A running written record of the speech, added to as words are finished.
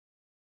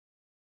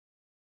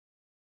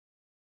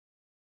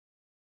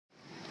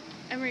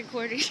I'm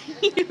recording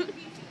you.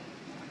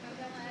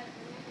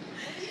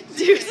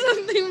 Do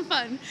something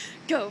fun.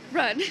 Go,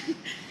 run.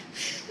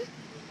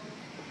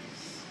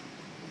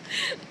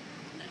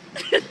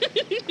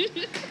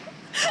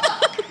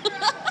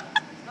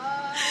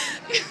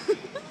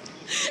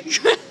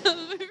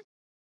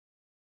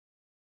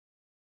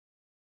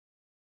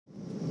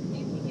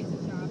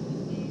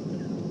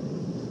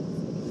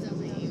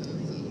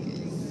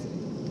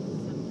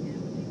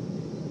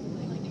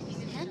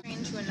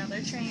 To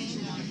another train,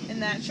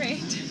 and that train.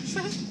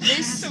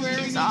 This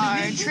is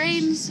our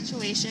train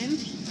situation.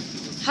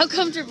 How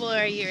comfortable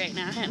are you right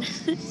now, Hannah?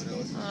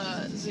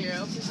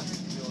 0.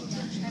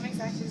 I'm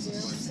exactly 0.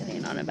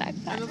 Sitting on a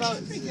backpack. I'm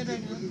about pretty good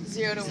right now.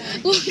 0 to 1.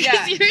 Well,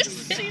 because you're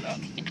sitting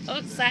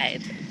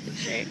outside.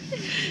 Sure.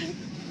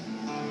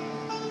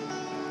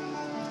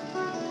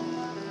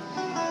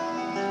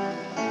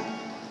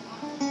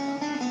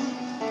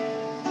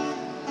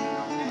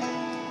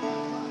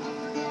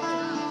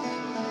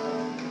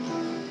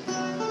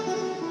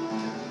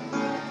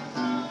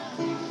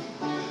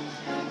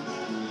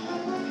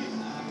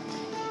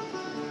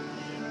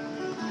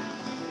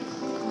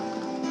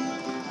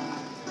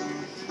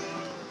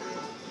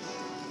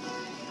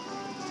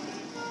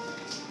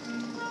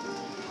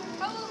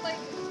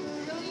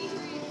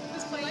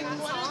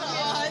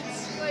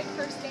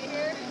 First day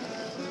here.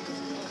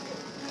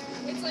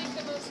 It's like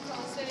the most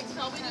classic.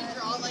 Probably to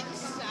draw like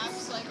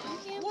snaps, like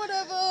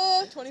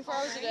Whatever. 24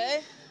 hours a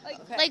day.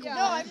 Like yeah.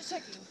 No, I'm just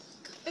checking.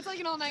 It's like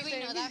an all-night thing.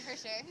 We know that for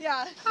sure.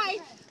 Yeah. Hi.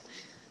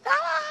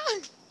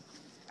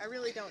 I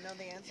really don't know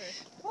the answer.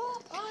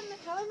 Well, on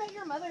How I Met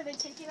Your Mother, they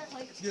take it at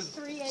like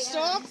 3 a.m.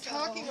 Stop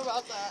talking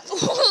about that.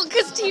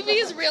 because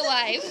TV is real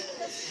life.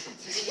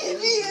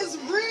 TV is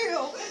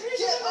real.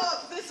 Get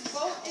up. This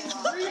boat is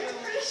real.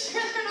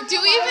 Do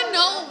we even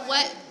know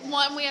what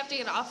one we have to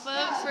get off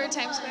of for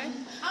Times Square?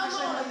 I'm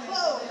on a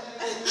boat.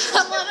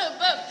 I'm on a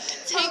boat.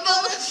 Take I'm a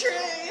on look. a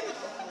train.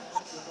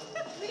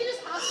 We can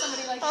just ask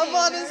somebody like, I'm hey,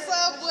 on a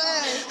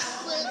subway.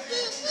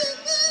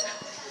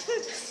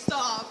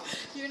 Stop.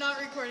 You're not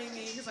recording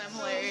me because I'm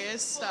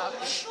hilarious. Stop.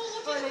 The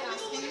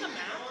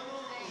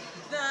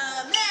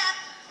map.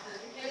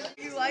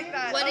 You like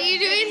that? What are you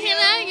doing,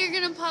 Hannah? You're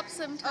gonna pop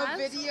some A tabs?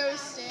 video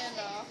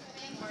standoff.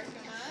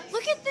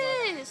 Look at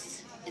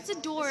this. It's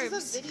adorbs.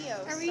 This is a video.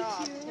 Are we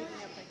Stop cute? taking a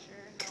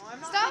picture. No, I'm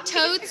not. Stop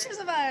taking Toads. pictures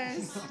of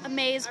us.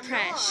 Amaze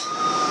Presh.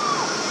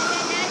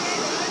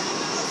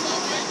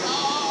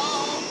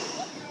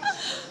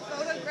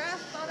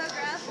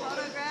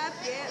 Photograph,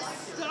 yes.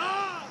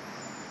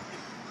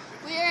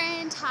 We are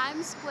in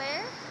Times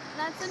Square.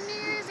 That's a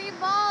New Year's Eve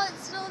ball.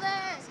 It's still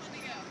there.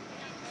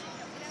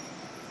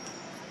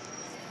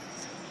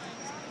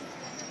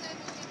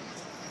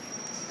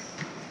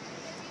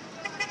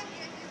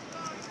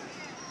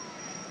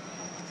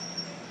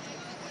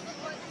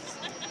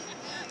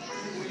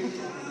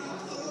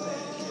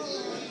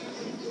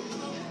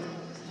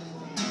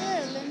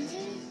 Hey, Lindsay.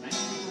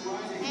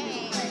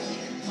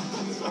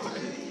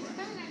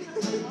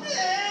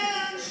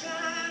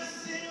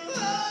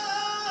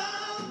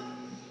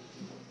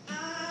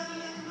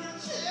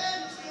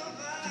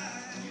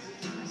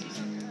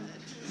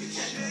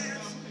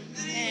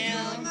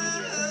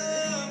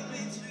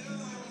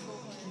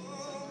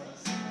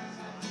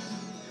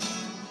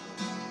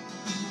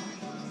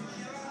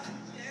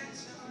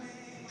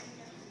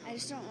 I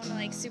just don't want to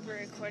like super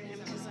record him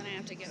because then I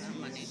have to give him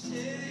money.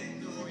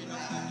 Then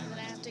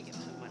I have to give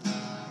him money.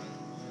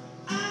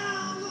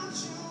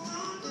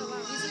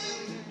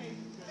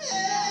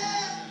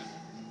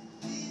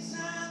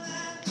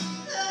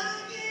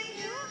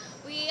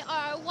 We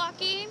are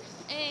walking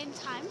in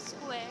Times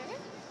Square.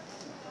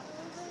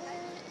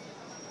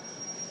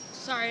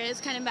 Sorry,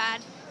 it's kind of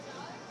bad.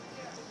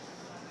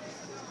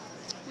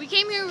 We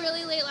came here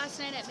really late last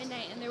night at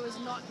midnight and there was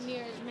not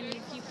near as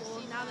many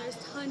people. Now there's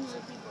tons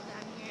of people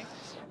down here.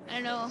 I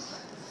don't know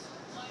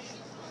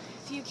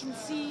if you can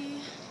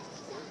see,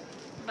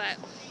 but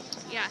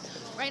yeah.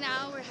 Right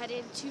now we're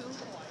headed to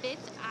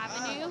 5th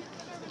Avenue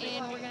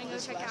and we're gonna go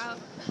check out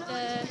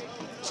the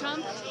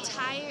Trump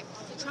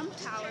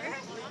Tower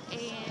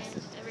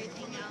and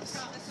everything else.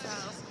 So,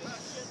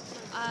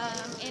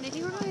 and I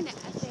think we're going to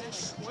F.A.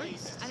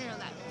 Schwartz. I don't know,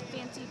 that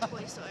fancy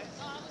toy store.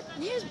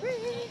 Here's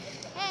Bree.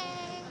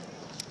 Hey.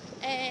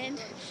 And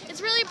it's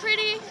really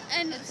pretty,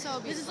 and this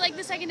is like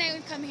the second night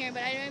we've come here,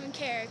 but I don't even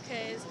care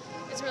because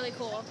it's really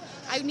cool.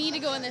 I need to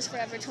go in this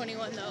Forever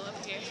 21 though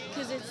up here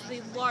because it's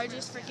the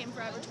largest freaking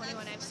Forever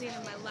 21 I've seen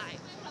in my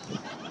life.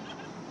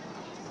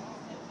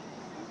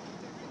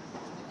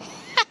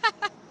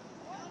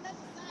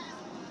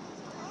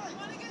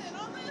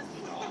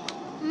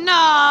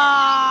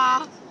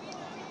 Nah.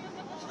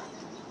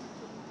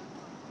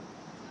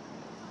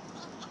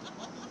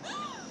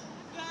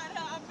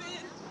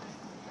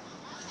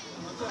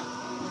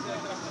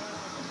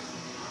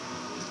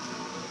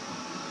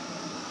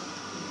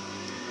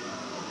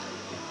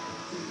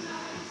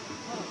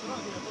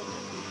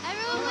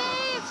 Everyone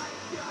wave!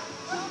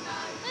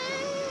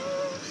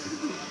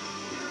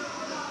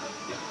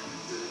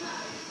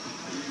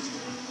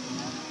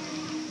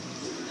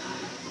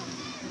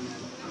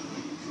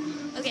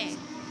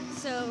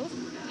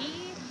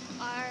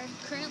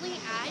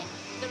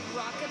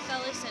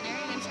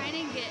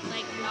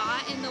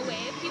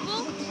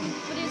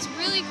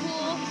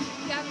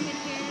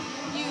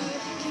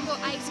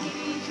 ice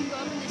skating. You can go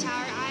up in the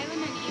tower. I haven't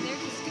done either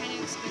because it's kind of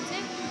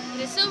expensive,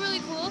 but it's still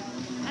really cool.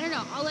 I don't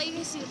know. I'll let you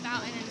guys see the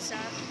fountain and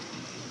stuff.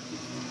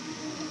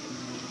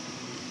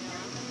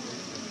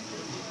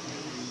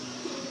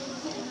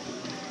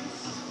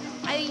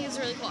 I think it's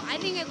really cool. I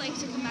think I'd like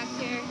to come back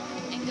here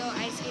and go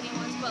ice skating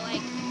once, but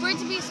like for it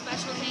to be a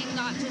special thing,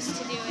 not just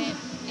to do it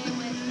and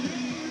with,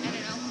 I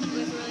don't know,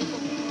 with really cool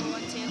people who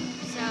want to.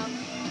 So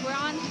we're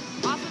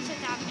off of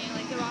Fifth Avenue,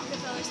 like the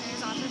Rockefeller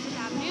Center's off of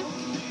Fifth Avenue.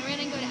 And we're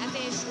gonna go to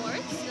F.A.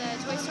 Schwartz, the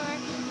toy store.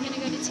 We're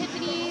gonna go to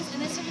Tiffany's,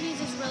 and this Tiffany's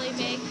is really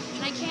big,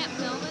 and I can't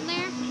film in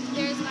there.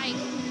 There's like,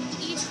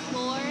 each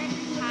floor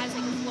has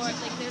like a floor,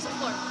 like there's a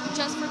floor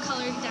just for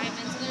colored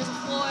diamonds, and there's a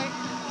floor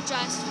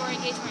just for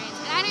engagement rings.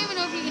 And I don't even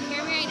know if you can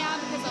hear me right now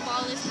because of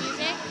all this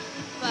music,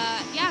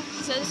 but yeah,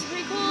 so this is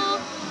pretty cool,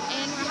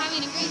 and we're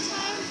having a great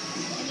time,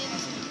 and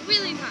it's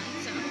really fun,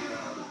 so.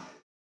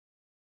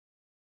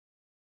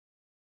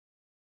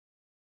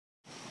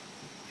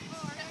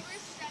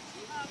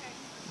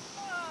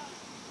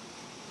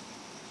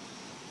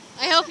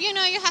 I hope you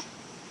know you have.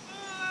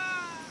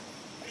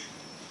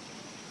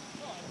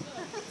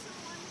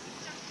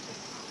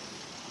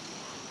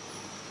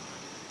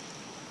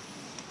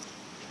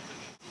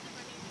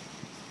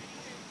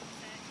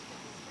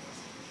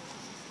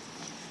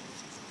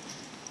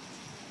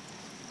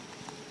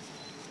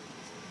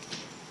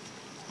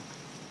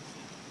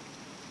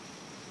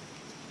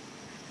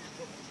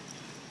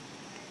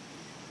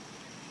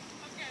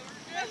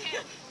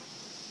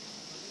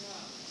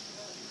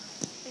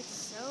 It's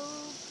so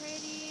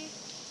pretty.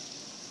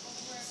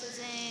 This is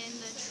in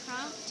the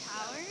Trump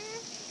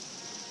Tower.